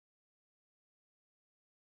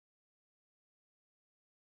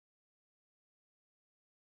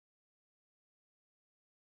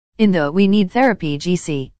In the We Need Therapy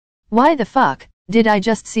GC. Why the fuck did I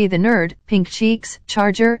just see the nerd, pink cheeks,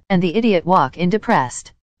 charger, and the idiot walk in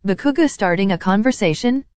depressed? Bakuga starting a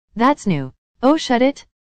conversation? That's new. Oh shut it.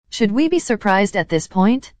 Should we be surprised at this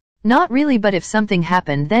point? Not really, but if something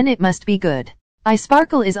happened then it must be good.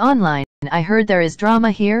 Sparkle is online. I heard there is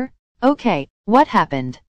drama here. Okay, what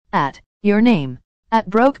happened? At your name.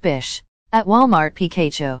 At Broke Bish. At Walmart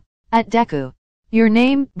Pikachu. At Deku. Your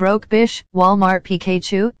name, Broke Bish, Walmart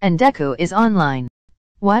Pikachu, and Deku is online.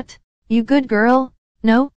 What? You good girl?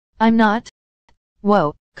 No, I'm not.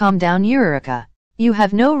 Whoa, calm down Eureka. You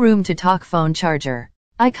have no room to talk phone charger.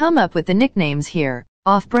 I come up with the nicknames here,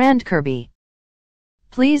 off-brand Kirby.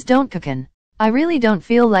 Please don't cookin'. I really don't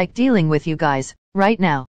feel like dealing with you guys, right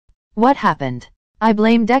now. What happened? I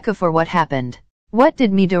blame Deku for what happened. What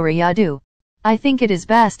did Midoriya do? I think it is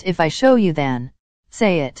best if I show you then.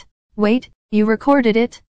 Say it. Wait, you recorded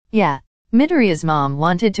it? Yeah. Midoriya's mom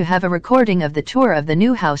wanted to have a recording of the tour of the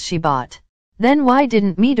new house she bought. Then why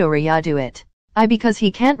didn't Midoriya do it? Because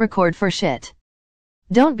he can't record for shit.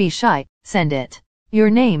 Don't be shy, send it. Your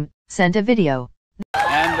name, send a video.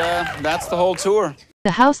 And that's the whole tour.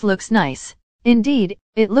 The house looks nice. Indeed,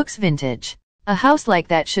 it looks vintage. A house like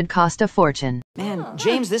that should cost a fortune. Man,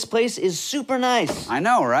 James, this place is super nice. I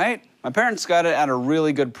know, right? My parents got it at a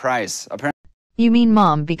really good price. You mean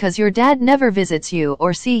mom because your dad never visits you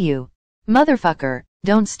or see you. Motherfucker,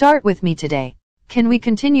 don't start with me today. Can we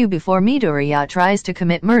continue before Midoriya tries to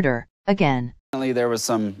commit murder again? There was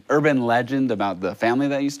some urban legend about the family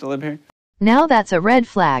that used to live here. Now that's a red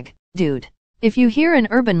flag, dude. If you hear an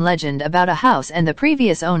urban legend about a house and the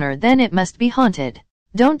previous owner, then it must be haunted.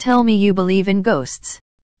 Don't tell me you believe in ghosts.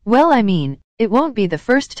 Well, I mean, it won't be the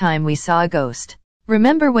first time we saw a ghost.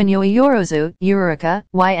 Remember when Yoiyorozu, Eureka,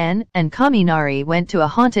 YN, and Kaminari went to a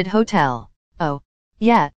haunted hotel? Oh,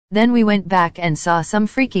 yeah, then we went back and saw some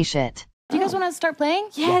freaky shit. Do you guys want to start playing?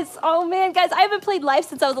 Yes. Oh man, guys, I haven't played Life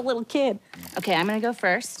since I was a little kid. Okay, I'm gonna go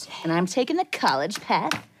first, and I'm taking the college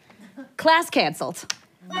path. Class canceled.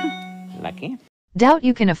 Lucky. Doubt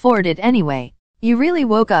you can afford it anyway. You really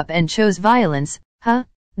woke up and chose violence, huh?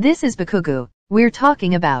 This is Bakugu we're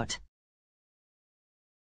talking about.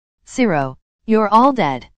 Zero. You're all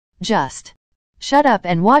dead. Just shut up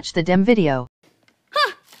and watch the damn video.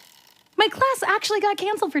 Huh. My class actually got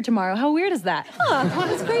canceled for tomorrow. How weird is that? Huh,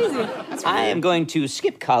 that's crazy. I am going to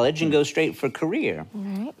skip college and go straight for career. All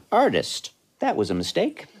right. Artist. That was a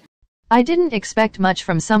mistake. I didn't expect much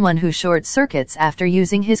from someone who short circuits after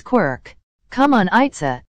using his quirk. Come on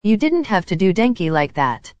Itza, you didn't have to do Denki like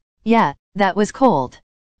that. Yeah, that was cold.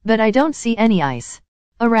 But I don't see any ice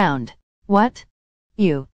around. What?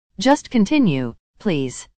 You. Just continue,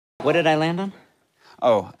 please. What did I land on?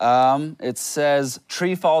 Oh, it says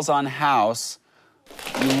tree falls on house.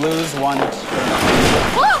 You lose one turn.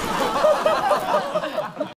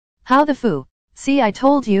 How the foo? See, I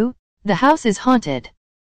told you, the house is haunted.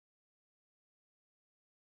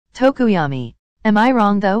 Tokuyami. Am I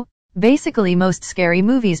wrong though? Basically most scary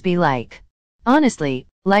movies be like. Honestly,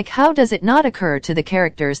 like how does it not occur to the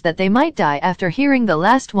characters that they might die after hearing the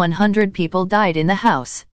last 100 people died in the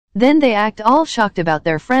house? Then they act all shocked about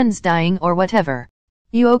their friends dying or whatever.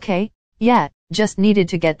 You okay? Yeah, just needed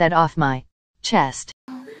to get that off my chest.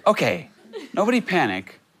 Okay, nobody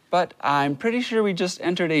panic, but I'm pretty sure we just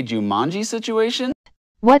entered a Jumanji situation.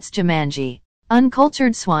 What's Jumanji?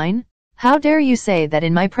 Uncultured swine? How dare you say that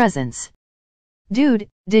in my presence? Dude,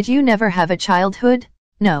 did you never have a childhood?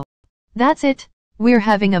 No. That's it. We're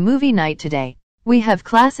having a movie night today. We have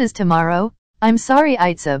classes tomorrow. I'm sorry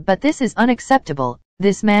Itza, but this is unacceptable.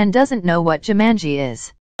 This man doesn't know what Jumanji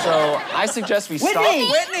is. So I suggest we stop.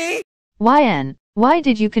 Whitney! YN, why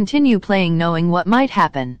did you continue playing knowing what might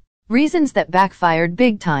happen? Reasons that backfired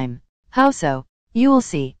big time. How so? You'll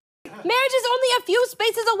see. Marriage is only a few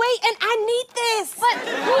spaces away and I need this. But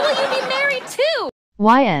who will you be married to?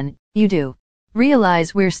 YN, you do.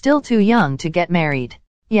 Realize we're still too young to get married.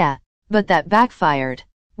 Yeah, but that backfired.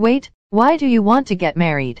 Wait, why do you want to get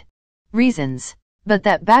married? Reasons. But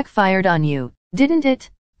that backfired on you, didn't it?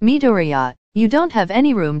 Midoriya, you don't have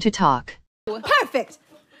any room to talk. Perfect.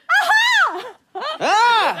 Aha!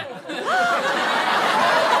 Ah!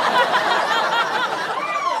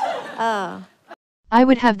 Oh. I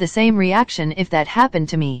would have the same reaction if that happened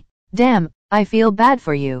to me. Damn, I feel bad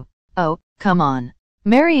for you. Oh, come on.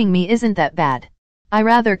 Marrying me isn't that bad. I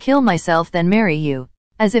rather kill myself than marry you.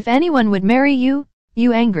 As if anyone would marry you?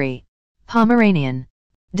 You angry Pomeranian.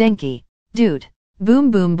 Denki. Dude.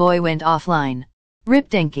 Boom Boom Boy went offline. Rip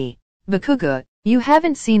Denki. Bakuga, you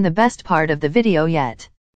haven't seen the best part of the video yet.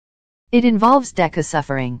 It involves Deku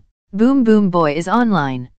suffering. Boom Boom Boy is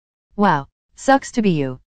online. Wow. Sucks to be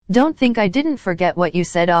you. Don't think I didn't forget what you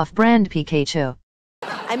said off-brand, Pikachu.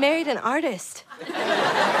 I married an artist.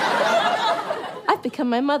 I've become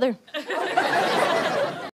my mother.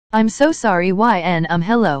 I'm so sorry, YN.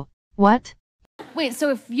 Hello. What? Wait, so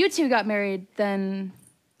if you two got married, then...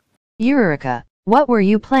 Eureka, what were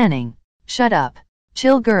you planning? Shut up.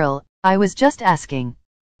 Chill, girl, I was just asking.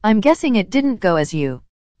 I'm guessing it didn't go as you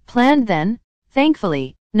planned then?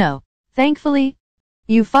 Thankfully. No. Thankfully?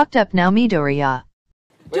 You fucked up now, Midoriya.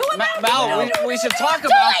 Mal, we should talk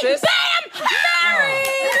about this. Bam!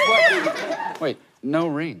 Married! Wait, no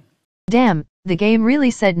ring. Damn, the game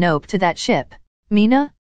really said nope to that ship.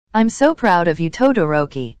 Mina? I'm so proud of you,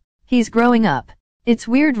 Todoroki. He's growing up. It's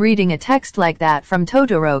weird reading a text like that from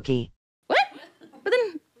Todoroki. What? But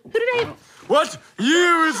then, who did I... What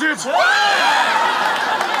year is it?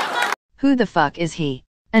 Who the fuck is he?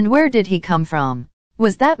 And where did he come from?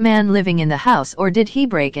 Was that man living in the house or did he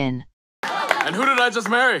break in? And who did I just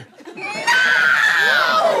marry?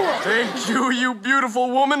 No! Thank you, you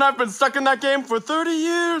beautiful woman. I've been stuck in that game for 30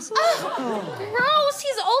 years. Gross,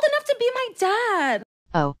 he's old enough to be my dad.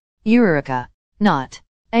 Oh, Eureka. Not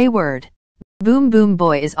a word. Boom Boom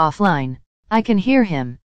Boy is offline. I can hear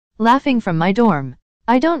him laughing from my dorm.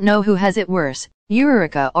 I don't know who has it worse,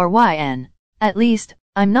 Eureka or YN. At least,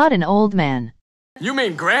 I'm not an old man. You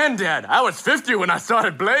mean granddad? I was 50 when I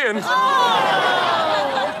started playing.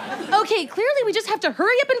 Okay, clearly we just have to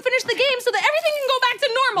hurry up and finish the game so that everything can go back to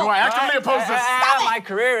normal. Do I actively oppose this? My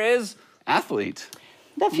career is athlete.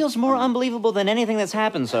 That feels more unbelievable than anything that's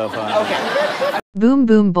happened so far. Okay. Boom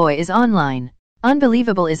Boom Boy is online.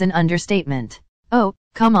 Unbelievable is an understatement. Oh,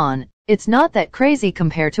 come on, it's not that crazy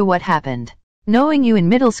compared to what happened. Knowing you in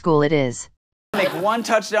middle school it is. Make one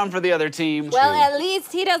touchdown for the other team. Well, at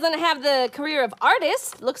least he doesn't have the career of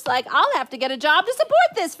artist. Looks like I'll have to get a job to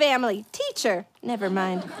support this family. Teacher. Never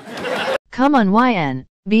mind. Come on, YN.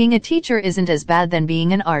 Being a teacher isn't as bad than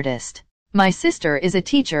being an artist. My sister is a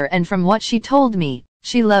teacher and from what she told me,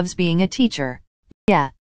 she loves being a teacher.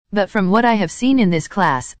 Yeah. But from what I have seen in this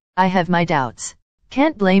class, I have my doubts.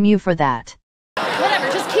 Can't blame you for that. Whatever,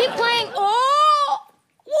 just keep playing. Oh!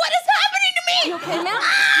 What is happening to me? You okay, Mel?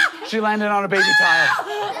 She landed on a baby tile.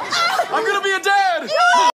 I'm gonna be a dad!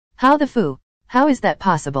 How the foo? How is that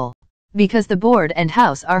possible? Because the board and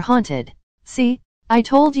house are haunted. See? I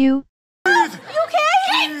told you. You okay?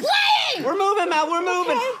 Keep playing! We're moving, Matt, we're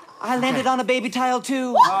moving. I landed on a baby tile,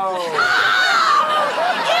 too. You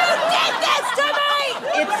did this to me!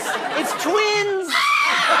 It's twins!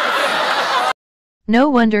 No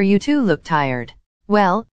wonder you two look tired.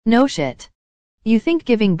 Well, no shit. You think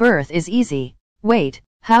giving birth is easy. Wait,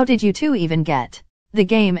 how did you two even get the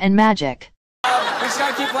game and magic? We just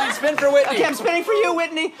gotta keep playing spin for Whitney. Okay, I'm spinning for you,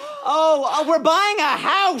 Whitney. Oh, we're buying a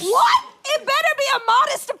house. What? It better be a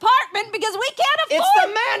modest apartment because we can't afford... It's the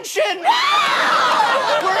mansion!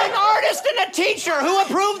 We're an artist and a teacher who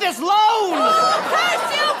approved this loan!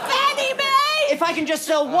 Curse you, Fannie Mae! If I can just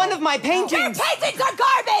sell one of my paintings... Your paintings are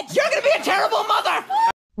garbage! You're gonna be a terrible mother!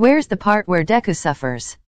 Where's the part where Deku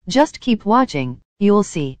suffers? Just keep watching, you'll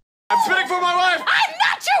see. I'm spinning for my wife! I'm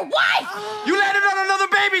not your wife! You landed on another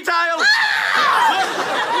baby tile!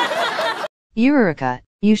 Eureka,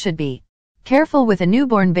 you should be careful with a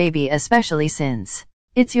newborn baby, especially since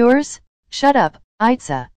it's yours. Shut up,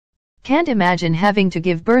 Aitsa. Can't imagine having to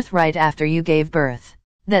give birth right after you gave birth.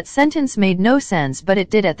 That sentence made no sense, but it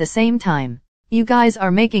did at the same time. You guys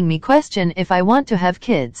are making me question if I want to have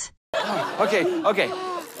kids. Okay.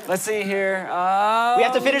 Let's see here. We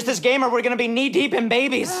have to finish this game or we're gonna be knee-deep in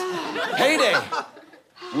babies. Payday.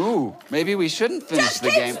 Ooh, maybe we shouldn't finish the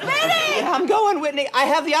game. Yeah, I'm going, Whitney. I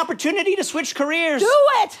have the opportunity to switch careers. Do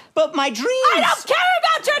it! But my dreams... I don't care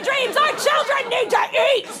about your dreams! Our children need to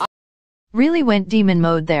eat! Really went demon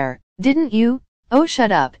mode there, didn't you? Oh,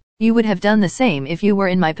 shut up. You would have done the same if you were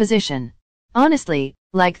in my position. Honestly,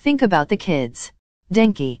 like, think about the kids.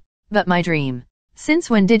 Denki. But my dream. Since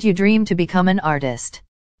when did you dream to become an artist?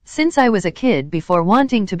 Since I was a kid before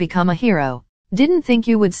wanting to become a hero. Didn't think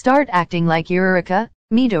you would start acting like Eureka,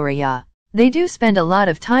 Midoriya. They do spend a lot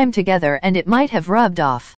of time together and it might have rubbed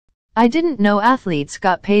off. I didn't know athletes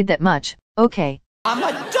got paid that much. Okay. I'm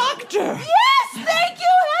a doctor! Yes! Thank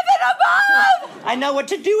you, heaven above! I know what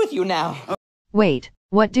to do with you now. Wait,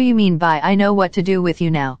 what do you mean by I know what to do with you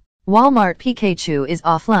now? Walmart Pikachu is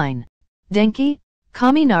offline. Denki?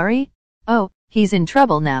 Kaminari? Oh, he's in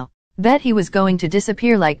trouble now. Bet he was going to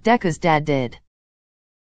disappear like Deku's dad did.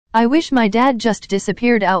 I wish my dad just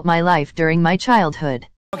disappeared out my life during my childhood.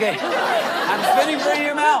 Okay, I'm spinning for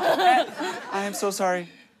you, Mal. I am so sorry.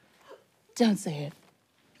 Don't say it.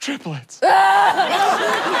 Triplets. I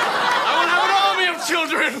want to have it all, army of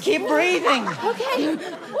children. Keep breathing. Okay. Woo,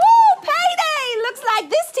 payday! Looks like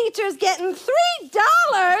this teacher's getting $3. That's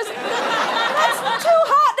 2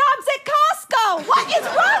 hot dogs at Costco. What is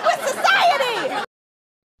wrong with society?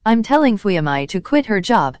 I'm telling Fuyamai to quit her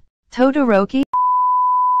job. Todoroki?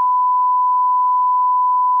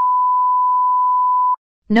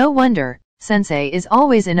 No wonder, Sensei is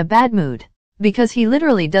always in a bad mood. Because he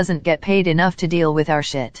literally doesn't get paid enough to deal with our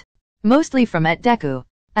shit. Mostly from at Deku,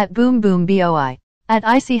 at Boom Boom Boi, at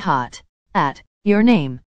Icy Hot, at Your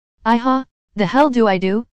Name. Iha, the hell do I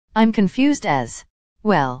do? I'm confused as.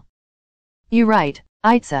 Well. You right,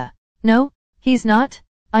 Aitsa. No, he's not.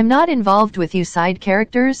 I'm not involved with you side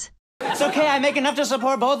characters. It's okay, I make enough to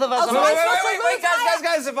support both of us. Wait,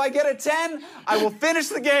 guys, if I get a 10, I will finish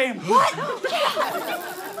the game. What?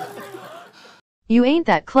 You ain't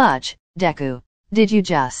that clutch, Deku. Did you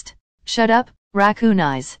just shut up, raccoon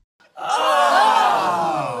eyes?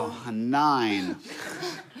 Oh, a 9.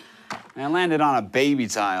 I landed on a baby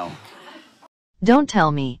tile. Don't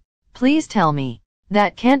tell me. Please tell me.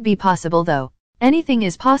 That can't be possible though. Anything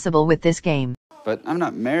is possible with this game. But I'm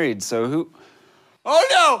not married, so who... Oh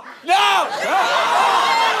no! No!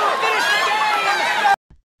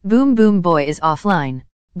 Boom Boom Boy is offline.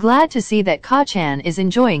 Glad to see that Ka-chan is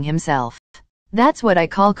enjoying himself. That's what I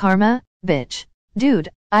call karma, bitch. Dude,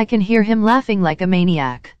 I can hear him laughing like a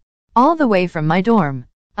maniac. All the way from my dorm.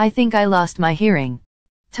 I think I lost my hearing.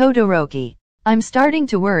 Todoroki. I'm starting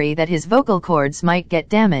to worry that his vocal cords might get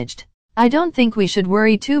damaged. I don't think we should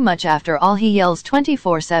worry too much after all he yells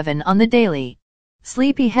 24/7 on the daily.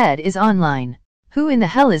 Sleepyhead is online. Who in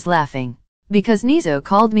the hell is laughing? Because Nizo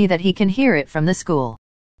called me that he can hear it from the school.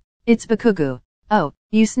 It's Bakugu. Oh,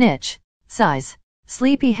 you snitch. Size.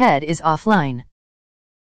 Sleepyhead is offline.